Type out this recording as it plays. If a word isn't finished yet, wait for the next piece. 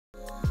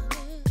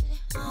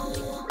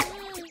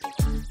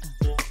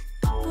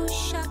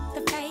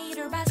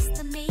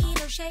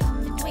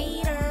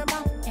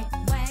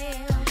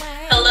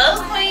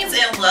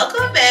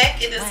welcome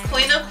back. It is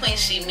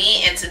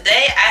QueenSheeMee, and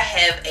today I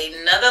have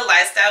another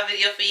lifestyle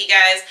video for you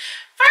guys.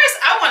 First,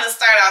 I want to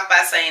start off by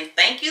saying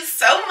thank you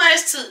so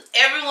much to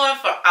everyone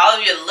for all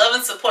of your love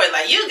and support.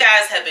 Like, you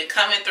guys have been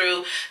coming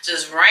through,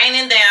 just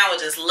raining down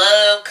with just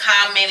love,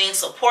 commenting,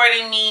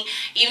 supporting me.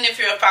 Even if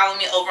you're following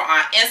me over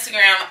on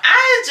Instagram,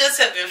 I just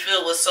have been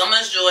filled with so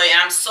much joy,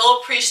 and I'm so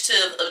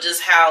appreciative of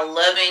just how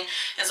loving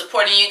and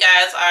supporting you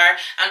guys are.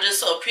 I'm just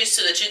so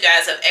appreciative that you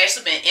guys have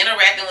actually been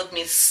interacting with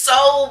me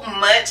so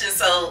much, and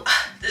so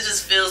this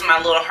just fills my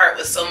little heart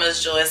with so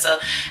much joy. So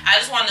I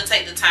just wanted to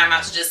take the time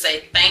out to just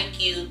say thank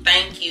you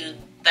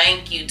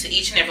to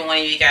each and every one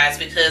of you guys,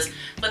 because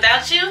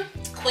without you,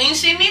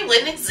 QueenSheeMee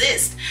wouldn't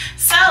exist.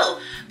 So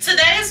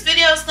today's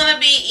video is going to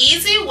be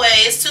easy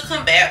ways to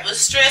combat with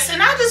stress,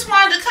 and I just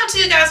wanted to come to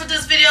you guys with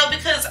this video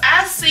because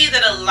I see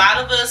that a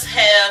lot of us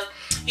have,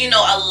 you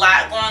know, a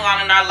lot going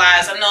on in our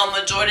lives. I know a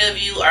majority of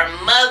you are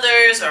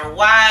mothers or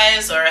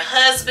wives or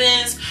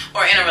husbands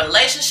or in a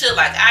relationship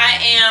like I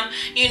am,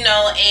 you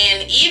know,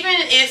 and even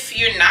if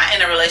you're not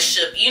in a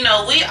relationship, you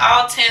know, we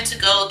all tend to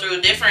go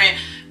through different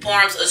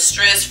forms of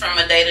stress from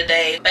a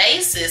day-to-day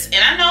basis.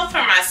 And I know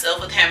for myself,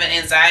 with having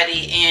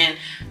anxiety and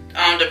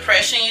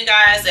depression, you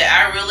guys, that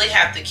I really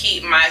have to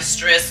keep my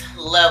stress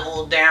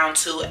level down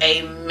to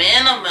a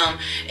minimum.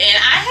 And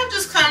I have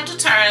just come to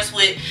terms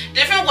with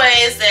different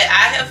ways that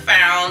I have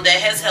found that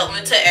has helped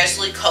me to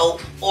actually cope,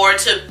 or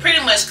to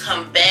pretty much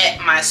combat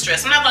my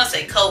stress. I'm not going to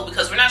say cope,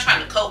 because we're not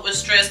trying to cope with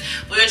stress.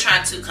 We're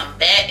trying to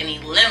combat and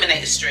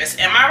eliminate stress.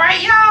 Am I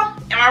right, y'all?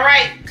 Am I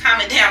right?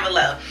 Comment down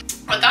below.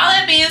 With all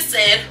that being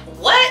said,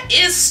 what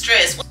is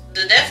stress?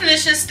 The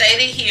definition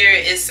stated here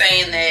is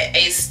saying that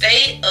a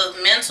state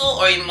of mental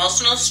or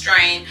emotional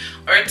strain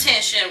or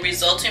tension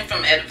resulting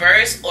from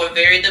adverse or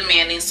very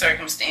demanding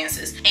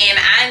circumstances. And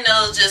I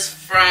know just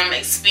from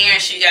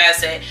experience, you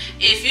guys, that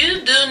if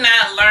you do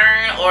not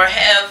learn or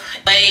have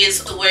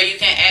ways where you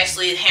can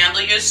actually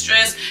handle your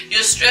stress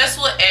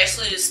will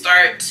actually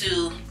start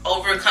to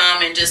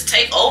overcome and just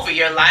take over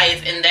your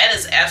life, and that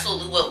is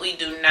absolutely what we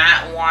do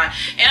not want.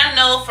 And I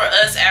know for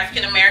us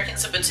African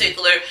Americans in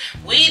particular,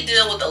 we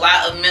deal with a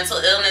lot of mental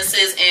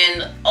illnesses,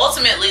 and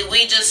ultimately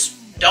we just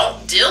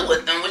don't deal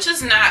with them, which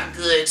is not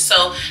good.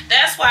 So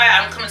that's why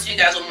I'm coming to you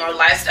guys with more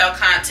lifestyle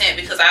content,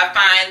 because I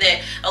find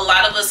that a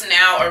lot of us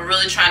now are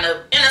really trying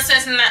to, in a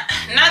sense,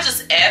 not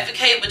just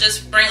advocate, but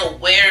just bring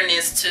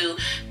awareness to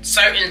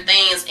certain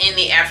things in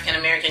the African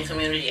American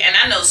community. And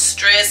I know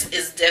stress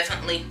is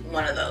definitely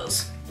one of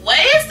those.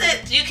 Ways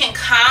that you can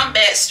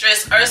combat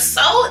stress are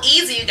so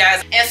easy, you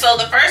guys. And so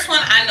the first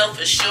one I know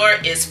for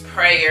sure is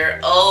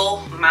prayer.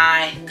 Oh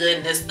my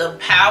goodness, the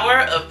power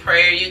of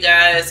prayer, you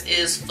guys,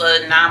 is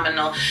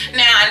phenomenal.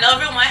 Now, I know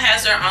everyone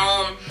has their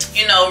own,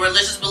 you know,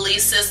 religious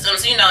belief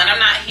systems, you know, and I'm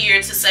not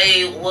here to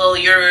say, well,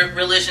 your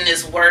religion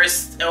is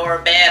worse or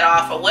bad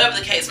off or whatever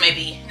the case may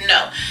be.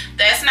 No,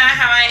 that's not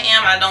how I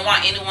am. I don't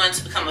want anyone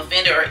to become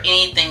offended or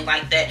anything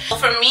like that.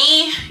 For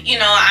me, you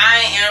know,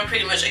 I am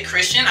pretty much a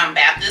Christian. I'm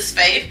Baptist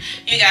faith,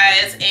 you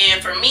guys,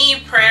 and for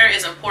me, prayer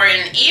is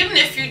important. Even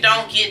if you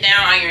don't get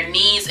down on your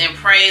knees and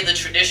pray the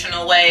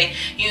traditional way,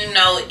 you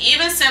know,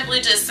 even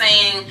simply just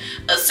saying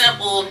a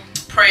simple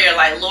prayer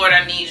like, Lord,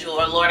 I need you,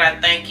 or Lord, I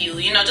thank you,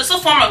 you know, just a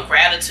form of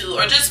gratitude,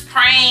 or just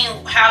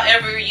praying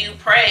however you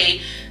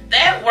pray,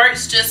 that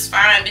works just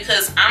fine.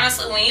 Because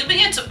honestly, when you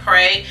begin to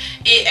pray,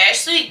 it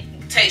actually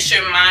takes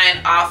your mind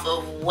off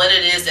of what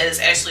it is that is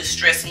actually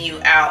stressing you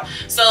out.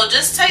 So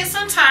just take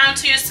some time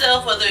to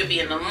yourself, whether it be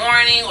in the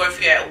morning, or if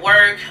you're at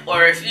work,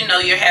 or if you know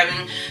you're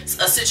having a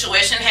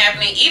situation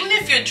happening, even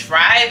if you're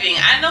driving.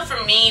 I know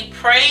for me,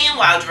 praying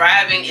while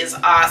driving is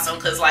awesome,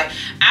 because like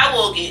I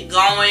will get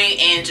going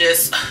and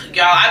just,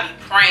 y'all, I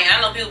be praying. I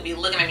know people be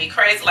looking at me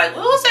crazy like,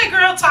 well, who's that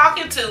girl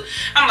talking to?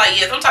 I'm like,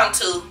 yes, I'm talking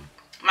to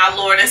my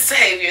Lord and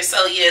Savior.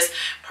 So yes,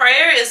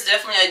 prayer is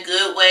definitely a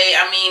good way.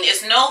 I mean,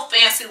 it's no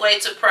fancy way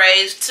to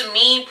pray. To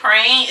me,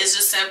 praying is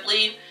just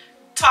simply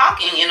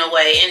talking in a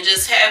way, and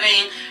just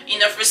having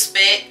enough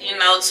respect, you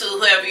know, to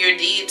whoever your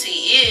deity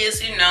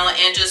is, you know,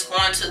 and just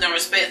going to them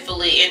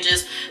respectfully and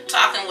just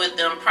talking with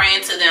them,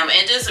 praying to them,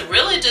 and just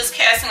really just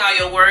casting all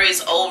your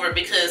worries over.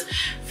 Because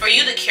for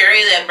you to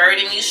carry that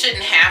burden, you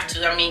shouldn't have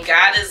to. I mean,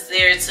 God is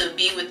there to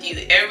be with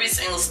you every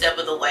single step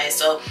of the way.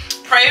 So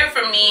prayer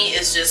for me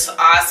is just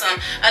awesome.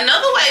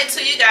 Another way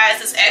too, you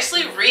guys, is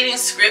actually reading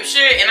scripture.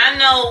 And I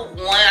know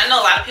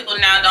a lot of people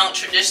now don't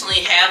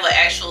traditionally have an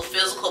actual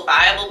physical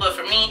Bible, but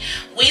for me,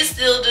 we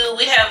still do.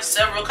 We have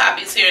several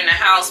copies here in the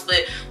house,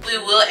 but we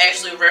will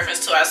actually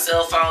reference to our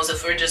cell phones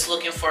if we're just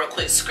looking for a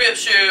quick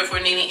scripture, if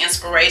we're needing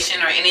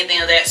inspiration or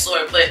anything of that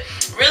sort. But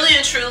really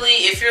and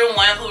truly, if you're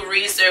one who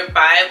reads their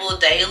Bible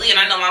daily, and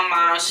I know my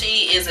mom,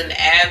 she is an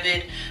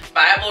avid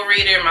Bible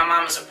reader. My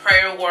mom is a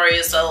prayer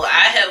warrior, so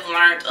I have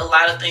learned a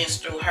lot of things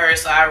through her.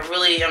 So I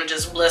really am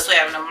just blessed with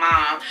having a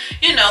mom,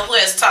 you know, who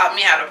has taught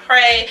me how to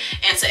pray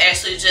and to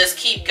actually just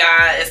keep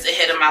God as the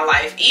head of my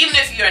life. Even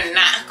if you're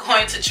not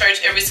going to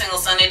church every single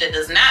Sunday, that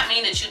does not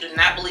mean that you do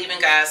not believe in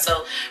God.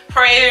 So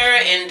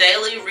prayer and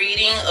daily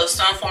reading of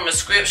some form of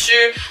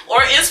scripture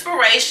or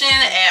inspiration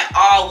at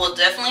all will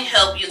definitely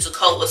help you to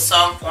cope with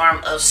some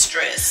form of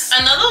stress.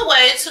 Another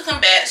way to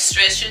combat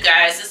stress, you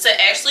guys, is to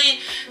actually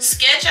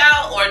sketch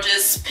out or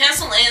just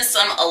pencil in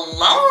some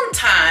alone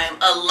time.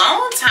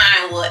 Alone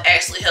time will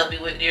actually help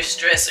you with your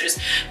stressors,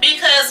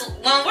 because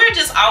when we're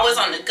just always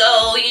on the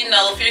go, you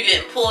know, if you're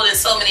getting pulled in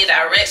so many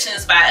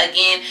directions by,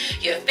 again,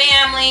 your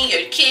family,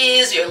 your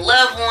kids, your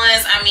loved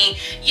ones, I mean,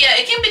 yeah,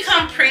 it can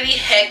become pretty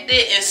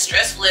hectic and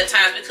stressful at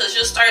times, because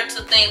you'll start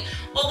to think,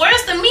 well,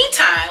 where's the me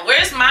time?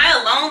 Where's my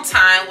alone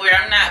time where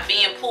I'm not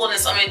being pulled in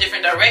so many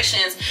different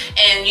directions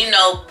and, you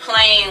know,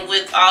 playing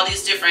with all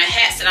these different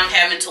hats that I'm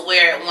having to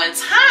wear at one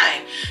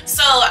time?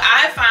 So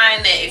I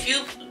find that if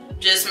you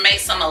just make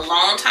some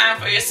alone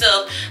time for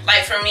yourself,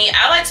 like for me,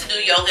 I like to do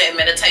yoga and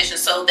meditation.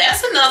 So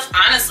that's enough,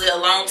 honestly,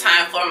 alone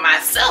time for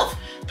myself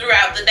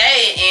throughout the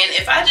day. And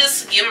if I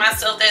just give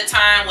myself that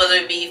time, whether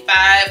it be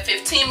 5,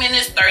 15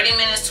 minutes, 30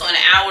 minutes to an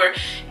hour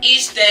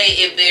each day,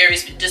 it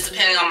varies just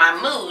depending on my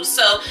mood.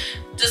 So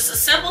just a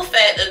simple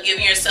fact of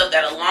giving yourself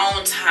that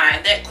alone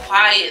time, that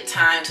quiet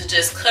time, to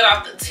just cut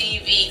off the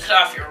TV, cut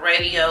off your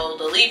radio,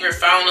 to leave your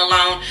phone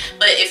alone.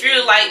 But if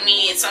you're like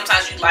me and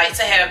sometimes you like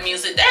to have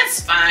music,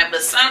 that's fine.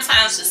 But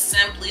sometimes just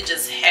simply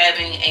just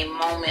having a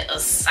moment of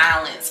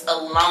silence,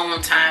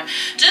 alone time,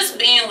 just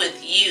being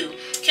with you,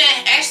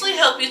 can actually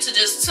help you to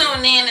just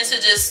tune in and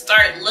to just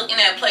start looking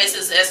at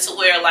places as to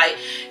where, like,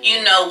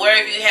 you know,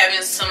 where if you're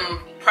having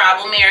some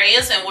problem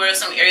areas and where are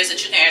some areas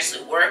that you can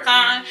actually work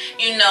on,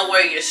 you know,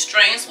 where your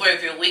strengths,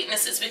 where your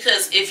weaknesses.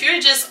 Because if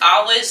you're just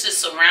always just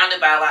surrounded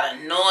by a lot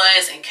of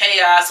noise and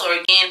chaos, or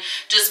again,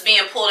 just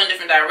being pulled in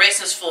different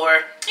directions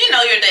for, you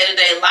know, your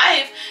day-to-day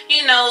life,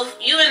 you know,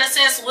 you in a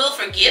sense will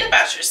forget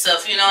about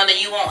yourself, you know, and then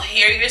you won't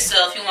hear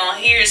yourself, you won't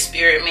hear your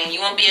spirit, man.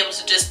 You won't be able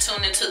to just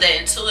tune into that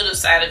intuitive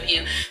side of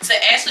you to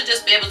actually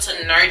just be able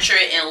to nurture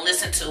it and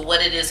listen to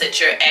what it is that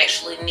you're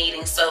actually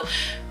needing. So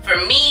for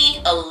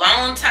me,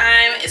 alone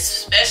time,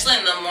 especially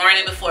in the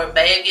morning before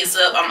babe gets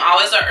up, I'm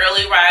always an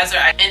early riser,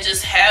 and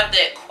just have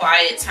that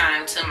quiet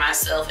time to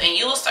myself, and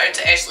you will start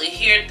to actually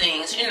hear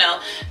things, you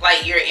know,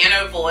 like your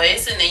inner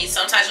voice, and then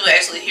sometimes you'll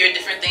actually hear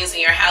different things in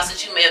your house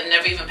that you may have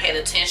never even paid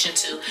attention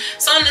to.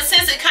 So in a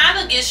sense, it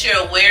kind of gets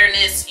your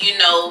awareness, you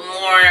know,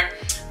 more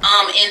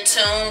in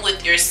tune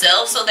with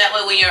yourself, so that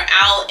way when you're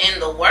out in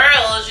the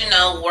world, you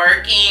know,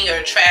 working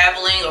or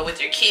traveling or with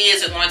your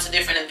kids or going to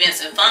different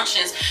events and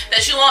functions,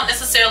 that you won't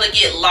necessarily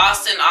get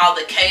lost in all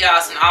the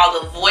chaos and all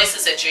the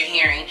voices that you're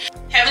hearing.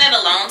 Having that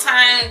alone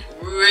time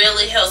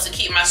really helps to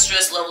keep my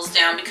stress levels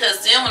down,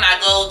 because then when I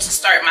go to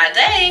start my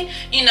day,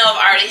 you know, I've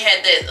already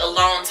had that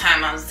alone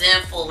time. I'm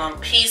zenful, I'm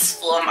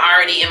peaceful, I'm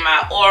already in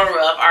my aura,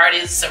 I've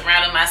already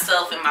surrounded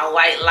myself in my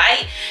white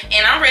light,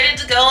 and I'm ready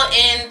to go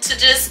and to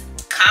just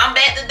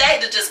combat the day,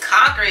 to just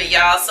conquer it,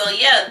 y'all. So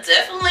yeah,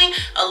 definitely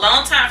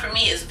alone time for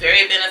me is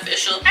very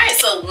beneficial. All right,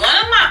 so one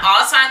of my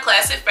all-time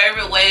classic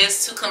favorite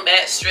ways to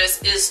combat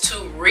stress is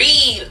to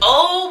read.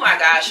 Oh my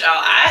gosh, y'all,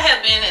 I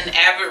have been an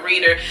avid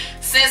reader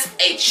since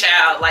a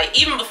child. Like,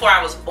 even before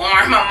I was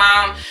born, my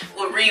mom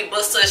would read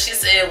books to us, she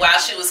said, while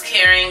she was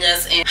carrying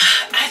us. And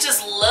I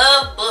just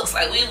love books.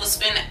 Like, we would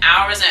spend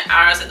hours and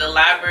hours at the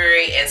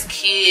library as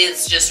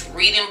kids just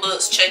reading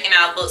books, checking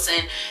out books,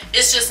 and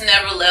it's just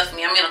never left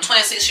me. I mean, I'm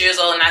 26 years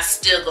old and I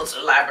still go to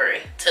the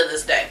library to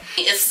this day.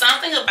 It's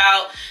something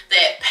about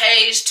that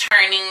page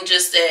turning,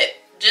 just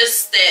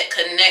that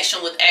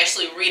connection with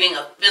actually reading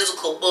a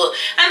physical book.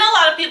 I know a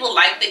lot of people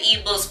like the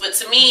ebooks, but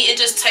to me, it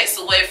just takes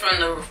away from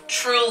the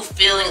true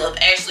feeling of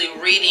actually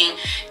reading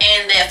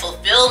and that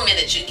fulfillment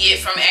that you get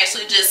from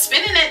actually just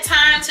spending that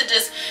time to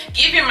just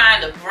give your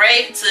mind a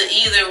break, to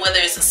either, whether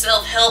it's a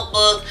self-help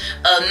book,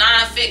 a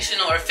non-fiction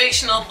or a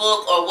fictional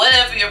book, or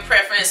whatever your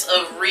preference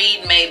of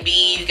read may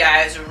be. You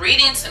guys,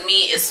 reading to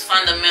me is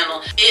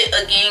fundamental. It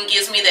again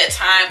gives me that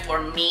time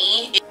for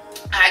me.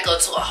 I go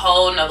to a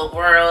whole nother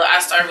world.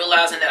 I start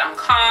realizing that I'm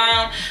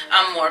calm,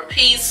 I'm more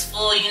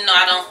peaceful, you know,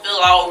 I don't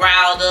feel all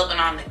riled up and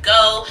on the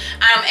go.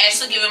 I'm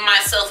actually giving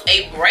myself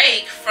a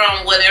break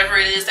from whatever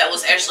it is that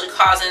was actually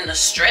causing the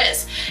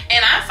stress.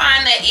 And I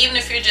find that even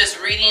if you're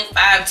just reading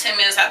 5-10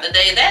 minutes out the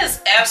day, that is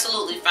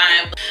absolutely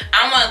fine.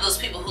 I'm one of those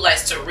people who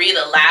likes to read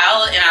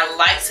aloud, and I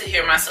like to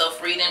hear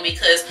myself reading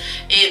because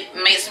it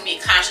makes me be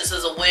conscious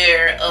as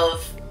aware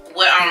of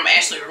what I'm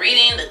actually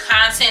reading, the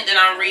content that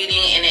I'm reading,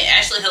 and it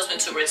actually helps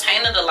me to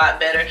retain it a lot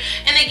better.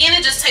 And again,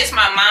 it just takes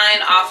my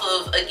mind off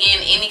of,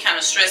 again, any kind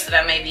of stress that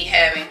I may be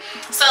having.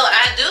 So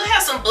I do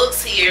have some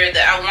books here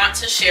that I want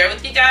to share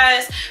with you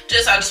guys.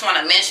 I just want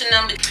to mention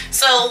them.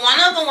 So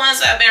one of the ones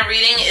I've been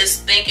reading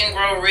is Think and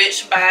Grow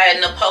Rich by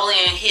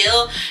Napoleon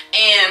Hill,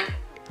 and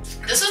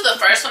This is the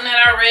first one that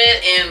I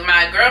read, and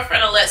my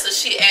girlfriend Alexa,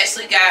 she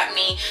actually got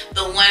me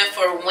the one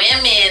for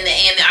women,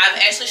 and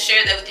I've actually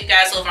shared that with you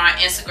guys over on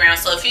Instagram.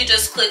 So if you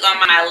just click on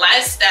my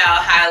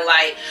lifestyle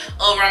highlight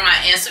over on my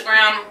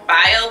Instagram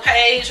bio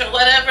page or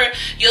whatever,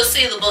 you'll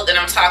see the book that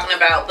I'm talking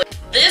about. But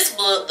this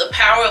book, The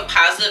Power of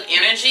Positive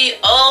Energy,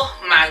 oh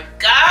my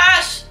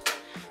gosh.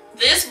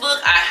 This book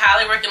I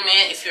highly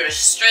recommend if you're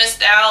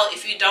stressed out,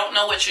 if you don't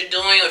know what you're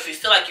doing, or if you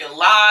feel like you're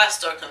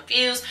lost or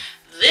confused.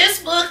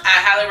 This book I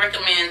highly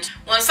recommend.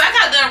 Once I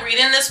got done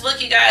reading this book,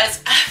 you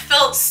guys, I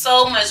felt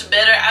so much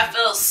better. I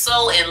felt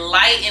so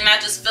enlightened. I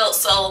just felt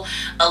so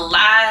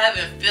alive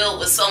and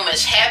filled with so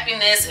much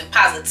happiness and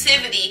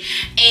positivity.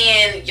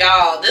 And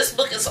y'all, this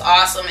book is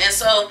awesome. And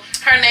so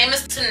her name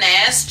is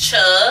Tanaz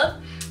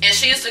Chubb. And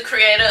she's the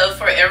creator of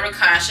Forever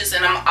Conscious,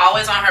 and I'm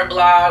always on her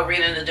blog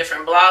reading the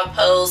different blog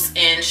posts,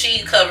 and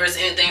she covers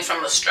anything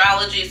from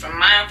astrology, from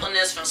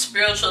mindfulness, from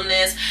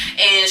spiritualness,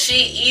 and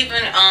she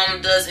even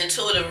does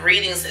intuitive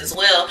readings as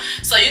well.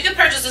 So you can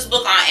purchase this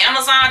book on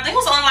Amazon. I think it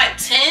was only like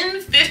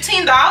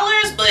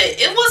 $10–15, but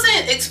it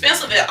wasn't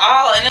expensive at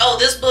all. And oh,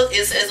 this book,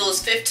 it says it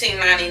was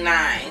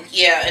 $15.99.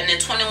 Yeah, and then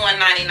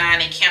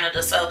 $21.99 in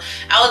Canada. So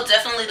I will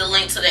definitely leave the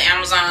link to the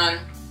Amazon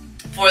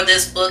for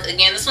this book.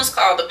 Again, this one's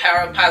called The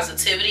Power of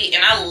Positivity,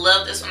 and I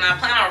love this one. I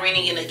plan on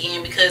reading it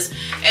again because,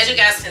 as you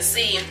guys can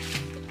see,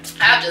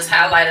 I've just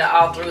highlighted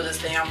all through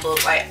this damn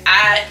book. Like,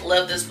 I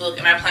love this book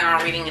and I plan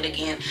on reading it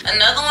again.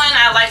 Another one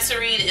I like to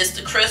read is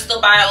the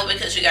Crystal Bible,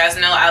 because you guys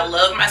know I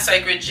love my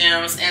sacred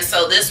gems, and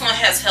so this one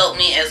has helped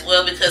me as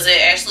well because it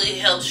actually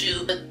helps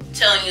you,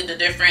 telling you the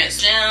different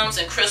gems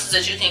and crystals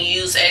that you can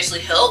use to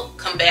actually help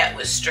combat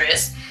with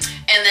stress.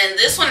 And then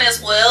this one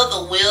as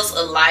well, The Wheels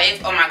of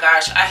Life. Oh my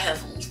gosh, I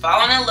have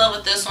fallen in love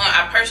with this one.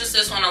 I purchased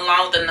this one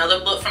along with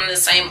another book from the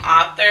same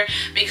author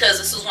because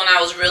this is when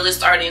I was really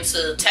starting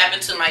to tap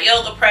into my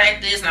yoga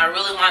practice, and I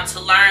really wanted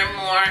to learn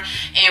more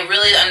and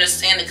really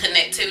understand the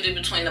connectivity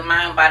between the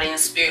mind, body, and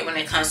spirit when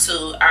it comes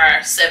to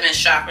our 7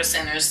 chakra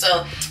centers.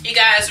 So you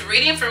guys,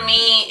 reading for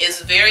me is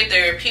very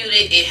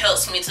therapeutic. It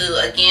helps me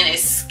to, again,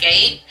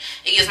 escape.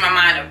 It gives my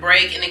mind a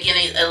break, and again,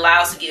 it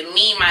allows to give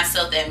me,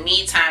 myself, that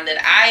me time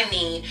that I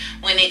need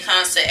when it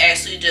comes to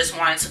actually just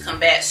wanting to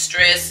combat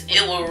stress.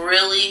 It will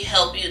really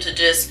help you to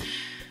just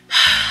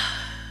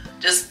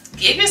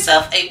give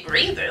yourself a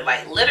breather,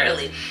 like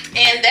literally.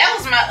 And that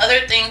was my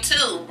other thing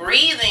too,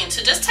 breathing,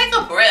 to just take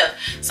a breath.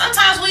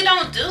 Sometimes we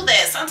don't do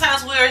that.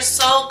 Sometimes we are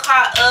so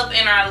caught up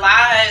in our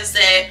lives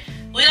that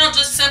we don't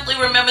just simply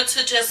remember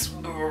to just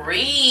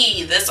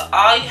breathe. That's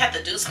all you have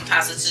to do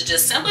sometimes, is to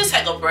just simply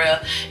take a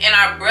breath. And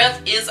our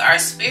breath is our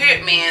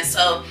spirit, man.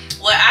 So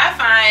what I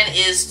find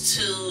is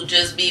to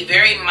just be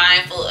very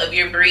mindful of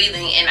your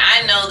breathing. And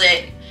I know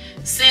that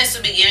since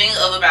the beginning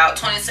of about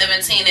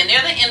 2017 and near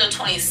the end of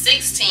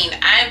 2016,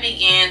 I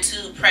began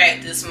to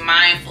practice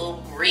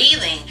mindful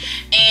breathing.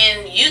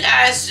 And you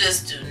guys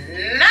just do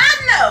not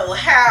know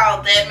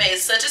how that made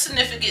such a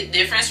significant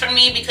difference for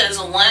me, because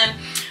one,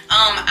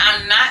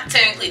 I'm not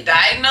technically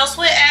diagnosed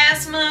with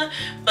asthma,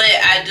 but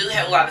I do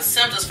have a lot of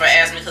symptoms for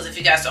asthma, because if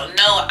you guys don't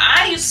know,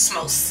 I used to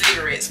smoke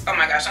cigarettes. Oh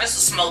my gosh, I used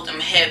to smoke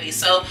them heavy.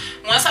 So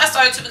once I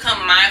started to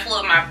become mindful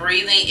of my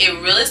breathing,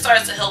 it really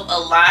starts to help a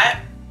lot,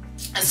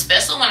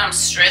 especially when I'm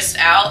stressed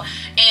out.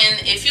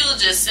 And if you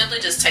just simply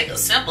just take a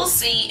simple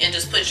seat and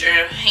just put your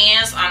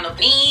hands on the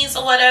knees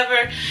or whatever,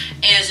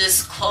 and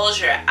just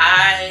close your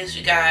eyes,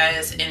 you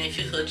guys, and if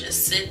you could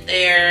just sit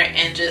there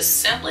and just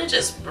simply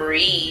just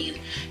breathe,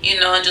 you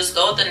know, and just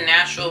go with the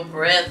natural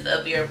breath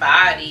of your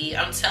body,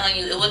 I'm telling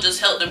you, it will just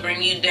help to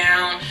bring you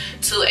down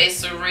to a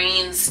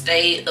serene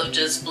state of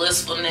just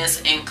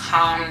blissfulness and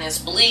calmness.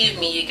 Believe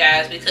me, you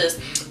guys, because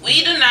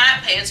we do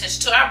not pay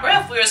attention to our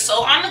breath. We're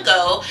so on the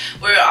go.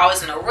 We're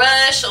always in a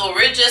rush, or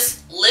we're just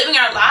living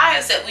our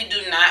lives that we do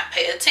not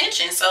pay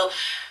attention. So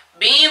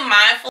being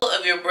mindful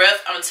of your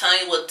breath, I'm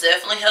telling you, will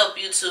definitely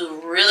help you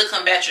to really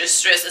combat your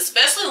stress,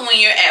 especially when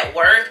you're at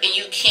work and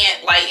you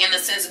can't, like, in a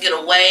sense, get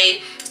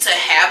away to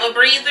have a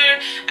breather.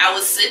 I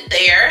would sit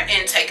there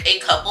and take a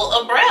couple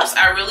of breaths.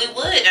 I really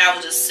would. And I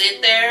would just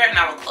sit there and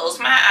I would close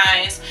my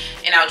eyes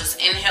and I would just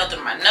inhale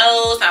through my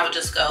nose, and I would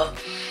just go,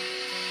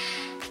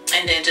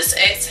 and then just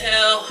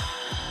exhale.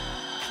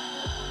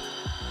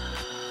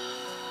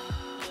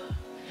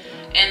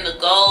 And the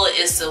goal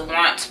is to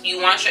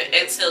you want your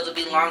exhale to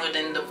be longer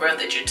than the breath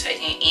that you're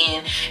taking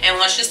in. And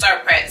once you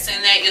start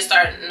practicing that, you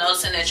start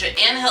noticing that your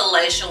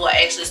inhalation will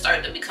actually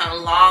start to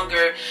become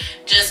longer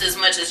just as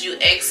much as you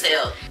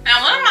exhale.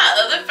 Now, one of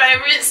my other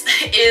favorites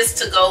is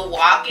to go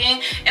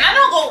walking. And I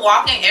don't go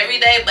walking every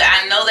day, but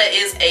I know that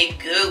is a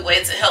good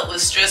way to help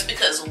with stress,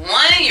 because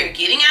one, you're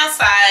getting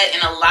outside,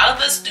 and a lot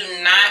of us do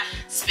not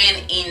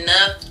spend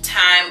enough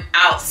time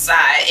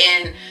outside.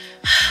 And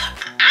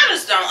I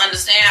just don't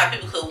understand how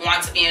people could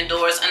want to be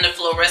indoors under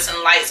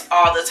fluorescent lights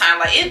all the time.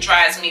 Like, it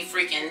drives me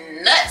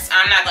freaking nuts.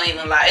 I'm not gonna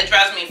even lie, it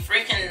drives me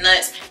freaking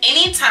nuts.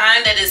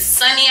 Anytime that it's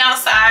sunny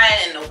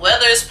outside and the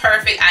weather is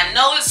perfect, I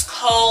know it's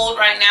cold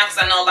right now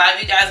because I know a lot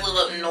of you guys live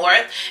up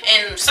north,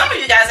 and some of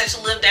you guys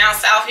actually live down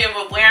south here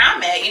where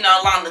I'm at, you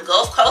know, along the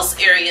Gulf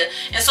Coast area.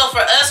 And so for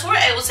us, we're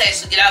able to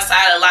actually get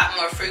outside a lot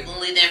more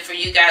frequently than for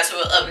you guys who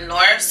are up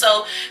north.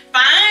 So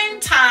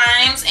find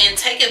times and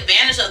take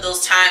advantage of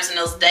those times and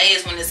those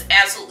days when it's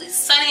absolutely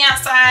sunny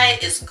outside,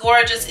 it's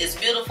gorgeous, it's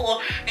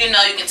beautiful. You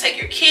know, you can take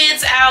your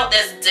kids out.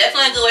 That's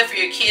definitely a good way for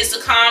your kids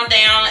to calm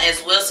down,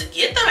 as well as to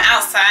get them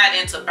outside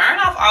and to burn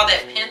off all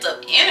that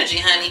pent-up energy,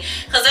 honey,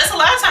 because that's a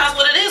lot of times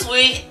what it is.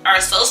 We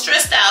are so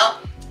stressed out,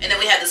 and then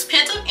we have this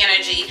pent-up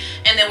energy,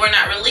 and then we're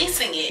not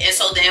releasing it, and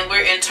so then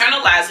we're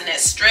internalizing that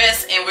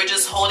stress, and we're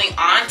just holding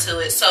on to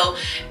it. So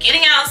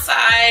getting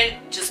outside,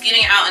 just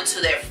getting out into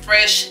that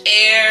fresh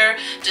air,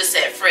 just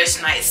that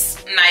fresh nice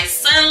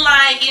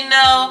sunlight, you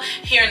know,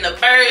 hearing the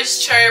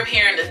birds chirp,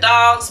 hearing the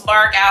dogs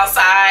bark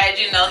outside,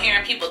 you know,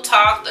 hearing people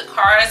talk, the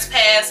cars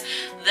pass,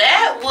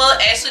 that will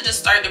actually just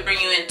start to bring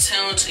you in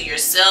tune to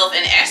yourself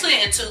and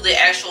actually into the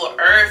actual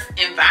earth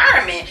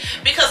environment.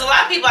 Because a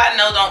lot of people I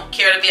know don't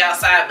care to be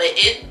outside, but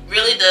it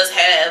really does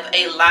have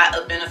a lot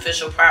of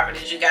beneficial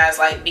properties, you guys,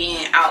 like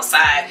being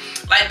outside.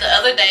 Like the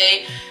other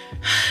day,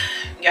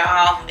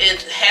 y'all,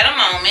 it had a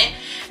moment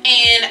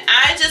and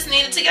I just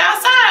needed to get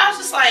outside. I was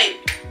just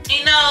like,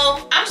 you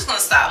know, I'm just gonna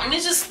stop. Let me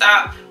just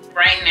stop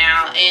right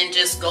now and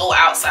just go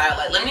outside.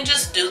 Like, let me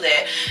just do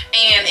that.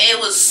 And it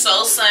was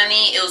so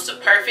sunny. It was the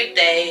perfect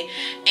day,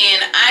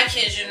 and I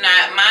kid you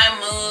not,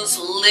 my moods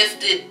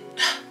lifted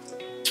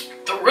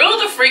through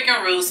the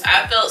freaking roofs.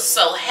 I felt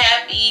so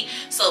happy,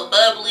 so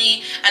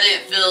bubbly. I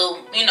didn't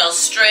feel, you know,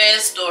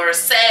 stressed or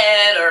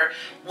sad or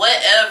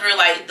whatever.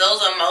 Like, those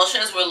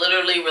emotions were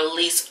literally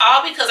released,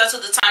 all because I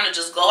took the time to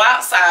just go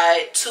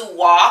outside, to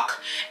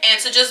walk, and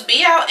to just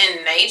be out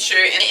in nature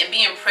and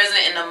being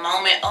present in the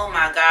moment. Oh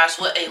my gosh,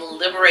 what a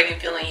liberating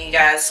feeling, you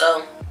guys.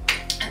 So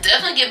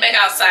definitely get back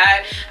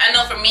outside. I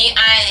know for me,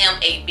 I am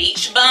a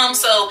beach bum,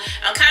 so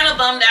I'm kind of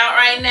bummed out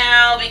right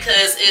now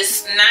because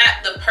it's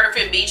not the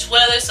perfect beach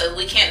weather, so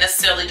we can't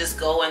necessarily just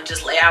go and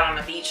just lay out on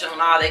the beach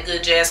and all that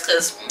good jazz,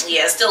 because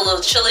yeah, it's still a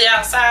little chilly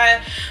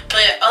outside.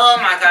 But oh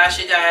my gosh,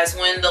 you guys,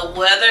 when the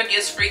weather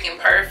gets freaking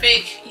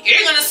perfect,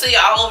 you're gonna see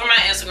all over my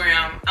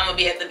Instagram I'm gonna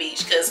be at the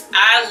beach, because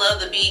I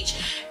love the beach.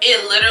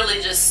 It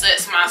literally just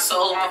sets my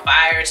soul on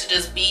fire to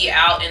just be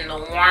out in the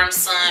warm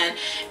sun, and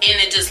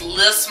it just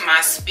lifts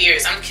my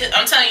spirits. I'm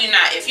telling you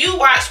not, if you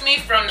watch me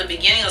from the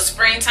beginning of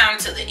springtime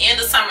to the end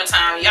of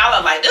summertime, y'all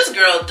are like, this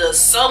girl does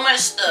so much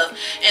stuff.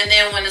 And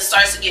then when it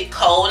starts to get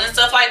cold and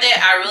stuff like that,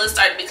 I really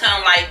start to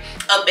become like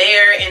a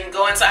bear and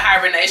go into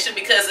hibernation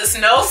because it's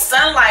no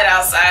sunlight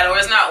outside or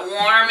it's not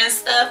warm and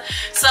stuff.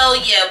 So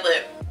yeah,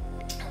 but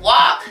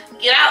walk,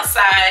 get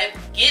outside,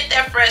 get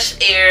that fresh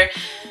air,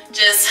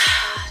 just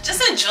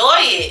enjoy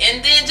it,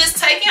 and then just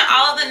take in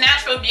all of the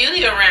natural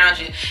beauty around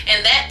you,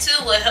 and that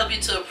too will help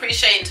you to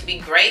appreciate and to be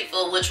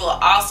grateful, which will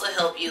also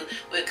help you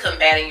with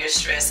combating your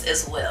stress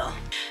as well.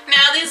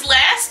 Now, these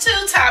last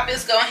two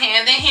topics go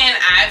hand in hand,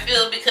 I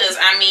feel, because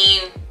I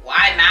mean,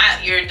 why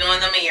not? You're doing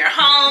them in your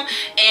home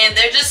and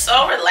they're just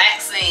so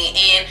relaxing.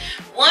 And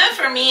one,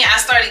 for me, I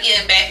started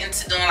getting back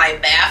into doing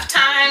like bath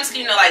times,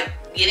 you know, like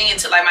getting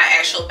into like my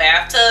actual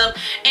bathtub.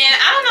 And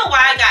I don't know why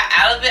I got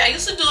out of it. I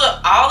used to do it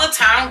all the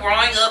time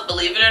growing up,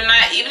 believe it or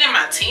not. Even in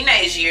my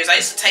teenage years, I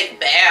used to take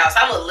baths.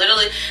 I would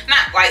literally,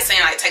 not like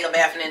saying like take a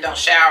bath and then don't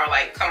shower,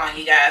 like come on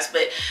you guys,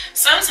 but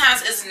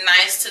sometimes it's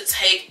nice to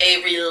take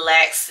a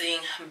relaxing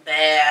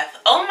bath.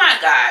 Oh my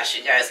gosh,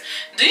 you guys,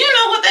 do you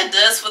know what that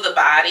does for the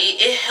body?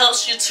 It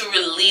helps you to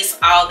release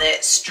all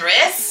that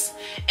stress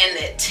and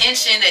that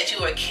tension that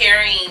you are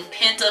carrying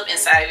pent up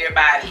inside of your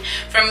body.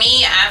 For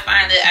me, I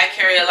find that I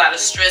carry a lot of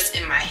stress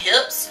in my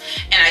hips,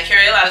 and I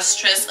carry a lot of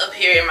stress up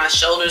here in my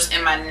shoulders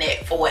and my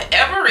neck for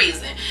whatever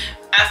reason.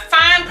 I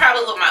find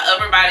probably with my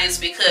upper body is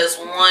because,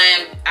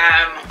 one,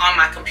 I'm on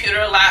my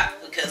computer a lot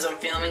because I'm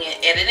filming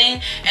and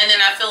editing, and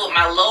then I feel with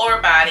my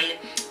lower body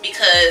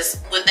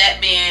because with that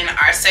being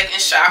our second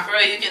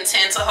chakra, you can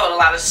tend to hold a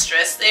lot of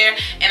stress there.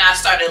 And I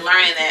started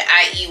learning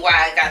that, i.e.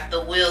 why I got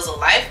the Wheels of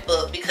Life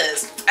book,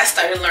 because I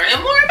started learning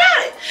more about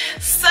it.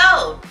 So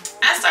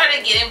I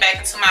started getting back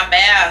into my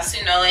baths,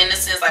 you know, in a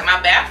sense, like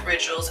my bath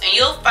rituals. And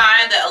you'll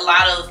find that a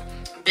lot of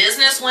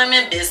business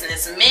women,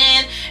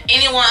 businessmen,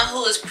 anyone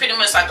who is pretty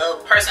much like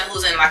a person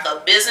who's in like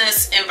a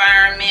business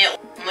environment,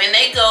 when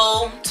they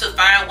go to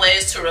find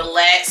ways to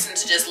relax and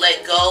to just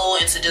let go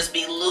and to just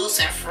be loose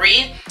and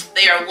free,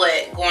 they are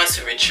what? Going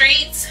to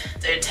retreats,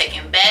 they're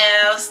taking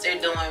baths, they're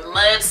doing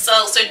mud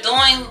soaks, they're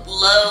doing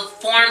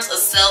forms of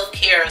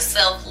self-care,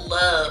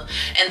 self-love,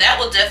 and that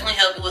will definitely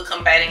help you with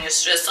combating your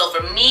stress. So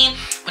for me,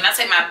 when I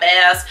take my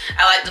baths,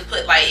 I like to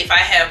put, like, if I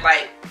have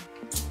like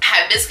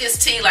hibiscus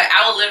tea. Like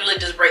I will literally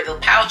just break the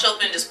pouch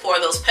open, just pour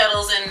those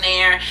petals in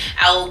there.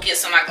 I will get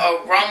some like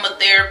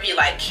aromatherapy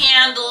like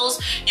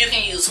candles. You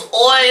can use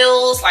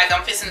oils like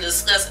I'm fixing to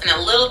discuss in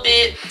a little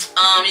bit.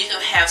 You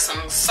can have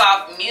some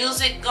soft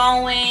music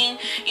going,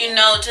 you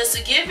know, just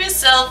to give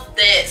yourself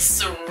that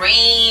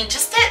serene,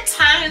 just that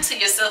time to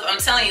yourself. I'm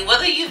telling you,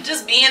 whether you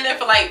just be in there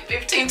for like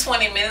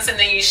 15-20 minutes and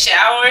then you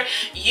shower,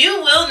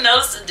 you will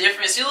notice the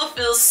difference. You will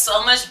feel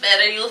so much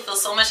better. You will feel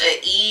so much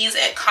at ease,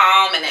 at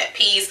calm, and at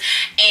peace.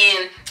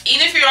 And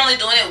even if you're only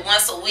doing it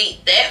once a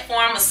week, that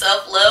form of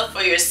self-love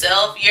for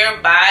yourself, your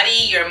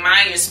body, your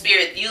mind, your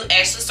spirit, you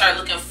actually start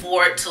looking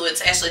forward to it,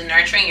 to actually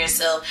nurturing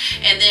yourself.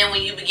 And then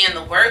when you begin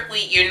the work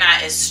week, you're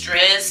not as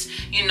stressed,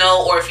 you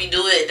know, or if you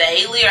do it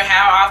daily or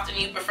how often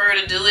you prefer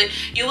to do it,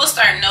 you will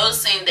start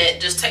noticing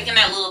that just taking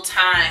that little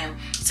time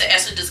to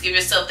actually just give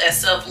yourself that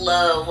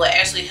self-love will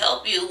actually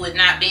help you with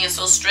not being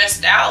so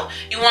stressed out.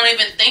 You won't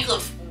even think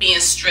of being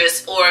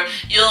stressed, or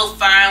you'll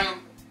find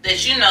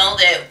that you know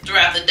that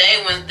throughout the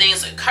day when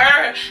things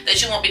occur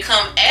that you won't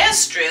become as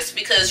stressed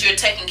because you're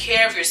taking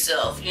care of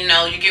yourself. You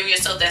know, you're giving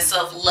yourself that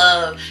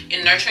self-love,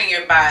 you're nurturing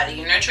your body,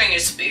 you're nurturing your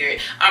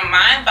spirit. Our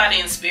mind, body,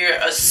 and spirit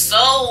are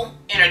so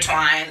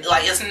intertwined,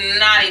 like it's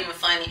not even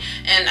funny.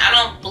 And I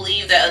don't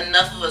believe that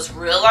enough of us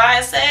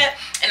realize that.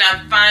 And I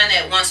find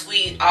that once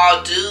we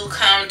all do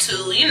come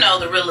to, you know,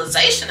 the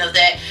realization of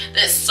that,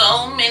 that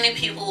so many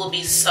people will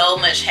be so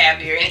much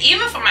happier. And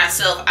even for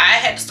myself, I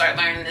had to start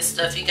learning this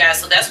stuff, you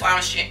guys. So that's why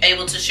I'm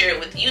able to share it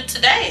with you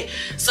today.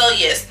 So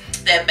yes,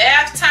 that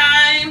bath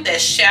time, that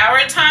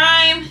shower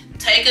time,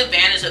 take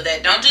advantage of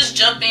that. Don't just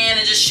jump in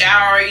and just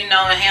shower, you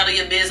know, and handle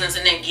your business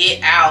and then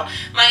get out.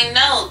 Like,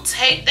 no,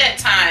 take that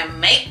time,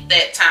 make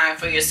that time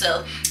for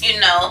yourself, you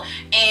know,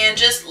 and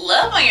just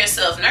love on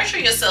yourself, nurture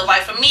yourself.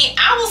 Like for me,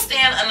 I will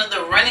stand under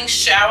the running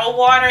shower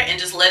water and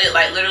just let it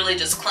like literally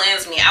just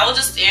cleanse me. I will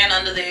just stand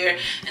under there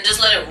and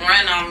just let it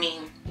run on me.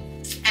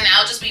 And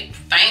I'll just be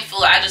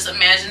thankful. I just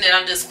imagine that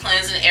I'm just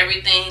cleansing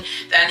everything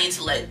that I need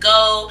to let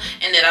go,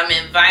 and that I'm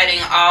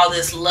inviting all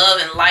this love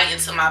and light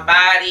into my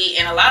body.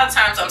 And a lot of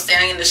times I'm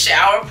standing in the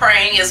shower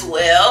praying as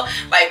well.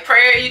 Like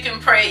prayer, you can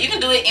pray. You can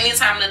do it any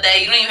time of the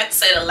day. You don't even have to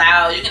say it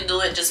aloud. You can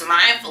do it just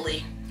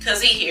mindfully,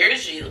 because he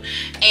hears you.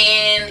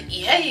 And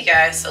yeah, you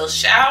guys, so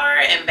shower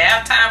and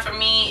bath time for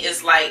me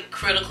is like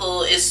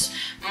critical. It's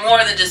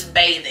more than just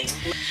bathing.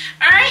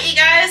 All right, you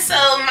guys, so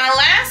my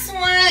last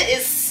one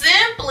is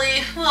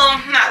simply,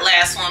 well, not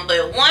last one,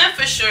 but one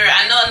for sure.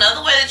 I know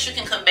another way that you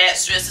can combat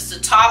stress is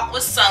to talk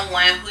with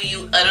someone who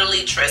you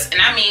utterly trust.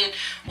 And I mean,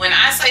 when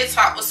I say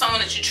talk with someone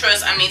that you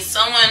trust, I mean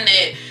someone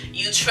that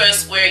you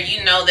trust where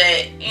you know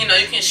that, you know,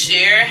 you can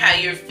share how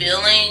you're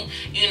feeling,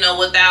 you know,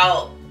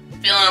 without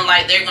feeling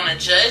like they're gonna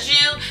judge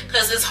you,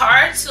 because it's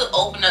hard to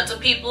open up to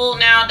people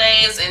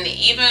nowadays. And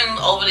even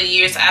over the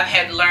years, I've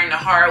had to learn the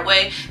hard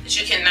way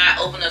that you cannot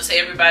open up to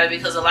everybody,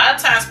 because a lot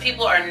of times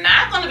people are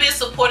not going to be as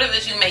supportive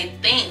as you may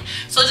think.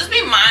 So just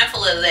be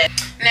mindful of that.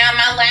 Now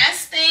my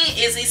last thing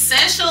is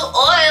essential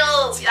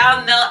oils.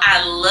 Y'all know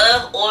I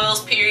love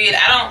oils, period.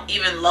 I don't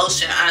even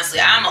lotion,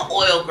 honestly. I'm an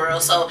oil girl.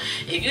 So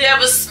if you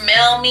ever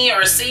smell me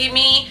or see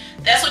me,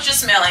 that's what you're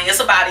smelling. It's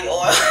a body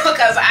oil.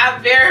 Because I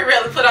very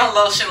rarely put on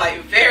lotion,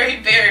 like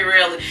very, very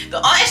rarely.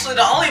 Actually,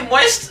 the only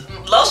moist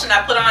lotion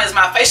I put on is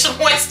my facial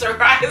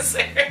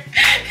moisturizer.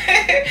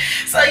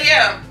 So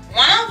yeah,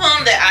 one of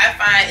them that I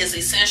find is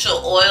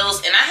essential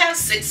oils, and I have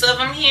 6 of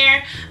them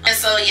here. And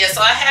so yeah,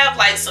 so I have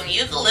like some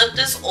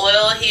eucalyptus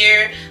oil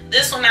here.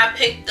 This one I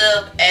picked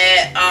up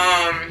at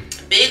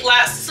Big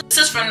Lots. This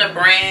is from the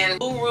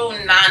brand Guru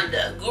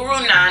Nanda.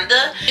 Guru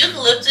Nanda.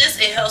 Eucalyptus,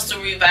 it helps to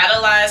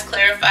revitalize,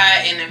 clarify,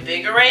 and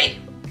invigorate.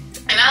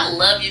 And I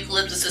love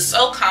eucalyptus. It's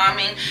so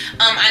calming.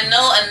 I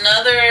know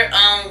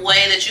another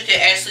way that you can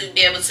actually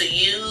be able to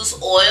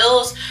use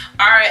oils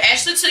are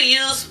actually to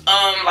use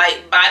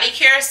like body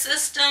care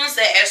systems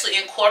that actually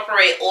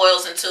incorporate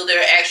oils into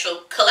their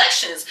actual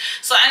collections.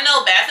 So I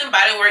know Bath and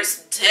Body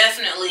Works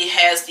definitely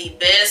has the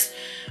best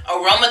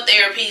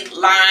aromatherapy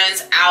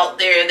lines out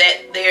there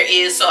that there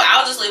is. So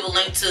I'll just leave a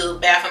link to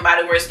Bath and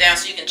Body Works down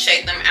so you can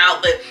check them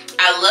out. But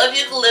I love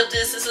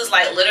eucalyptus. This is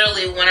like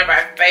literally one of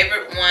our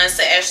favorite ones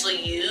to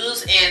actually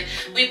use, and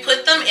we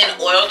put them in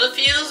oil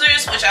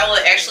diffusers, which I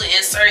will actually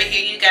insert here,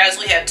 you guys.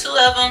 We have 2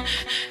 of them.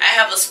 I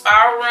have a spa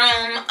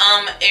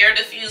room air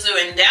diffuser,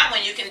 and that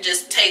one you can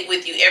just take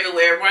with you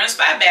everywhere. It runs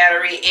by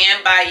battery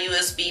and by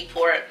USB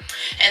port.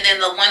 And then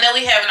the one that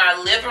we have in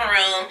our living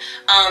room,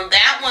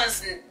 that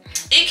one's,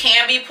 it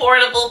can be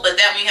portable, but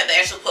that one you have to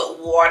actually put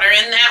water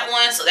in that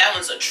one. So that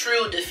one's a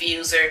true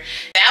diffuser.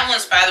 That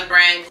one's by the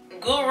brand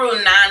Guru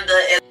Nanda.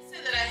 And the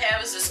scent that I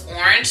have is this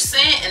orange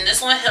scent, and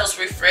this one helps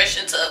refresh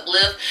and to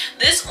uplift.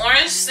 This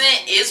orange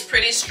scent is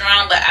pretty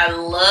strong, but I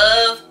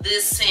love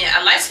this scent.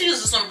 I like to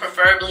use this one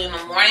preferably in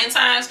the morning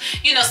times,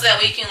 you know, so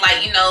that we can,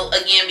 like, you know,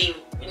 again, be,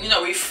 you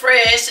know,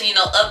 refreshed and, you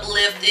know,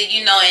 uplifted,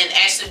 you know, and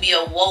actually be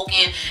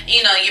awoken,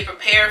 you know, you're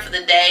prepared for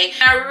the day.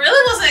 I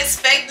really wasn't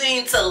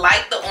expecting to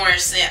like the orange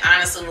scent,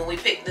 honestly, when we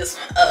picked this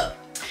one up.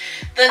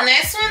 The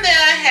next one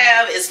that I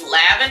have is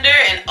lavender,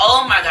 and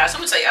oh my gosh,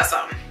 let me tell y'all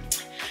something.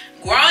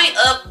 Growing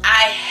up,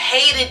 I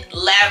hated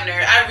lavender.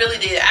 I really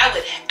did. I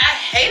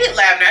hated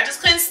lavender. I just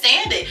couldn't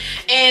stand it.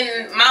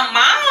 And my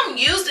mom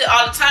used it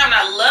all the time, and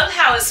I loved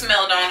how it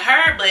smelled on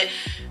her, but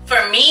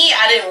for me,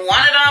 I didn't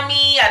want it on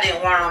me. I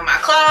didn't want it on my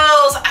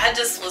clothes. I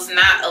just was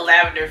not a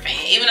lavender fan,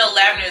 even though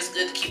lavender is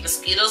good to keep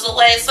mosquitoes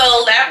away. So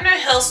lavender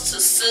helps to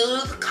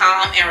soothe,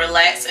 calm, and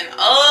relax. And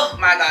oh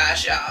my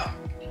gosh, y'all,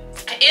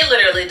 it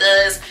literally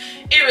does.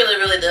 It really,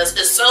 really does.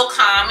 It's so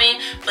calming,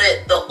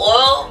 but the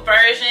oil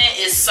version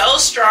is so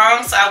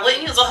strong, so I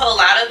wouldn't use a whole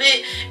lot of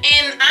it.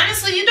 And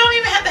honestly, you don't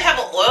even have to have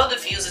an oil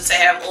diffuser to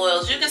have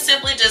oils. You can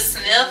simply just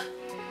sniff.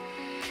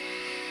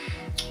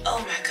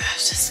 Oh my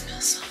gosh, that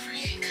smells so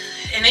freaking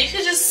good. And then you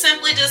can just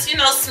simply just, you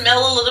know, smell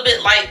a little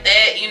bit like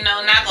that, you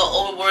know, not go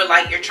overboard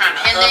like you're trying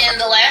to. And then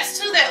the last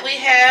two that we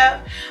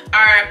have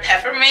are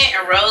peppermint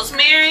and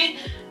rosemary.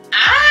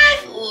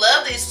 I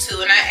love these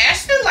two, and I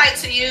actually like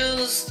to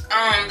use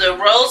the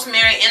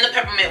rosemary and the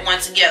peppermint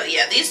one together.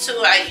 Yeah, these two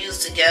I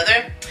use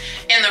together.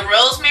 And the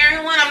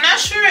rosemary one, I'm not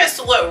sure as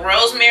to what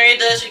rosemary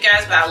does, you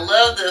guys, but I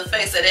love the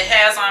effects that it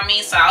has on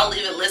me, so I'll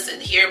leave it listed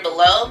here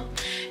below.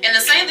 And the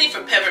same thing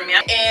for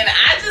peppermint. And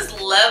I just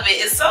love it.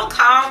 It's so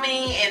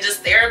calming and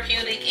just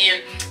therapeutic.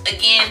 And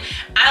again,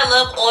 I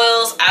love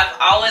oils. I've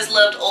always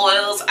loved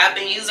oils. I've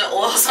been using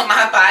oils on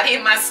my body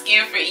and my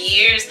skin for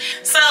years.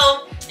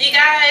 So, you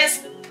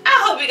guys,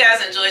 I hope you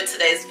guys enjoyed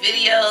today's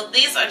video.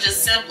 These are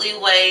just simply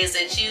ways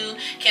that you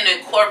can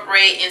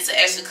incorporate into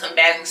actually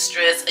combating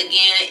stress.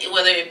 Again,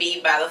 whether it be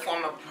by the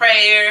form of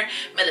prayer,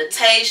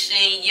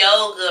 meditation,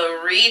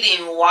 yoga,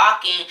 reading,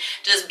 walking,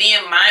 just being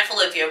mindful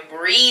of your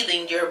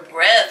breathing, your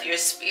breath, your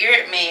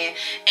spirit, man,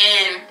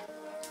 and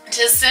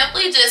just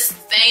simply just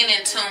staying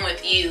in tune with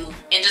you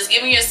and just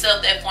giving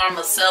yourself that form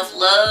of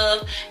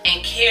self-love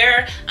and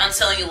care, I'm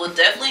telling you, will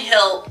definitely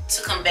help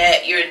to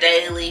combat your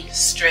daily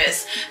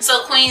stress.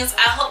 So queens,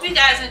 I hope you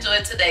guys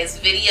enjoyed today's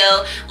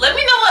video. Let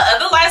me know what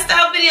other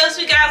lifestyle videos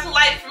you guys would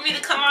like for me to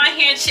come on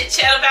here and chit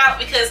chat about,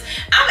 because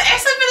I'm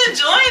actually been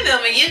enjoying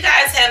them and you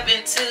guys have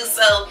been too.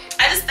 So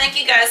I just thank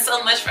you guys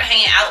so much for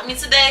hanging out with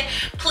me today.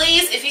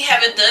 Please, if you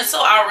haven't done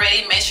so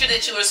already, make sure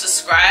that you are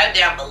subscribed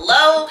down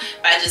below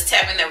by just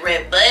tapping the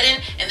red button,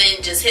 and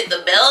then just hit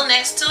the bell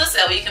next to it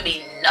so you can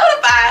be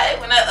notified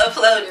when I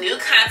upload new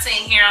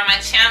content here on my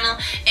channel.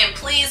 And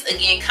please,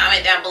 again,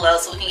 comment down below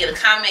so we can get a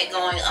comment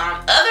going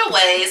on other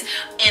ways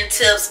and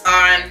tips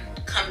on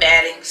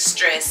combating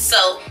stress.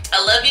 So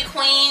I love you,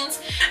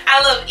 queens.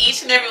 I love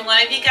each and every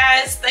one of you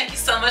guys. Thank you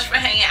so much for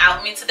hanging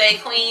out with me today,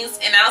 queens,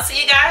 and I'll see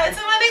you guys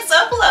in my next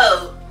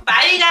upload.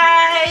 Bye, you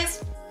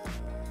guys.